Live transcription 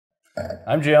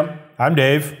I'm Jim. I'm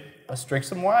Dave. Let's drink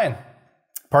some wine.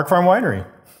 Park Farm Winery.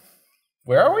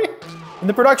 Where are we? In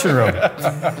the production room.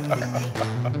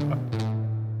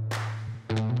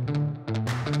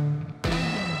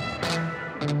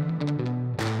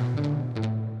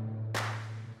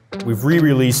 We've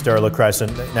re-released our La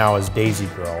Crescent now as Daisy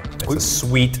Girl. It's a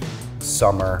sweet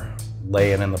summer,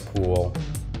 laying in the pool,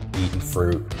 eating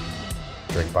fruit,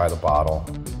 drink by the bottle,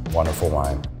 wonderful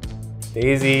wine.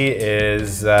 Daisy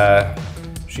is,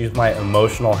 she's my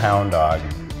emotional hound dog.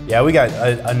 Yeah, we got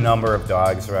a number of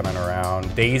dogs running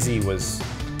around. Daisy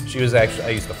she was actually, I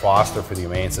used to foster for the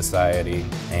Humane Society,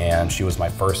 and she was my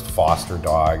first foster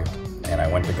dog, and I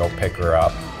went to go pick her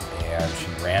up, and she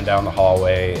ran down the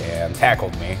hallway and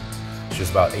tackled me. She was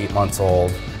about 8 months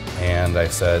old, and I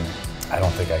said, I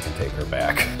don't think I can take her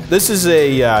back. This is a,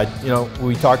 you know,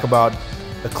 we talk about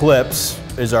Eclipse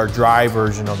is our dry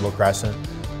version of La Crescent.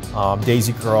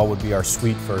 Daisy Girl would be our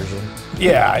sweet version.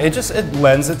 Yeah, it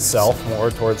lends itself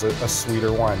more towards a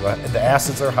sweeter wine. But the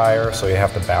acids are higher, so you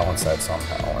have to balance that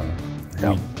somehow, and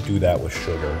we do that with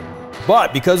sugar.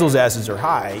 But because those acids are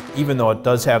high, even though it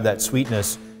does have that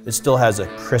sweetness, it still has a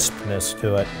crispness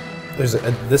to it.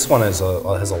 This one has a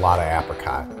lot of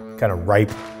apricot. Kind of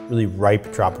ripe, really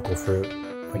ripe tropical fruit,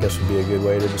 I guess would be a good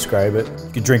way to describe it.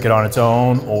 You could drink it on its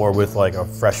own or with like a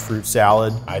fresh fruit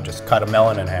salad. I just cut a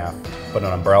melon in half, put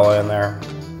an umbrella in there,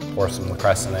 pour some La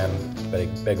Crescent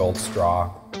in, big old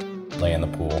straw, lay in the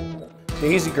pool.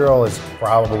 Daisy Girl is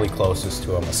probably closest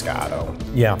to a Moscato.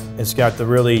 Yeah, it's got the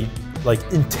really like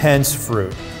intense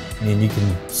fruit. I mean, you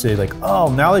can say like,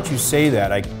 oh, now that you say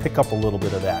that, I pick up a little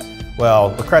bit of that. Well,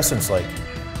 La Crescent's like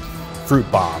fruit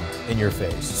bomb in your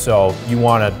face. So you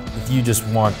want to, if you just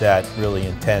want that really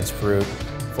intense fruit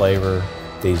flavor,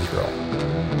 Daisy Girl.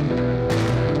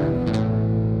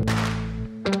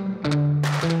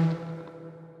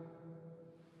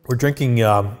 We're drinking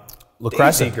La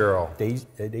Crescent. Daisy Girl.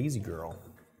 Daisy Girl.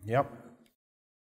 Yep.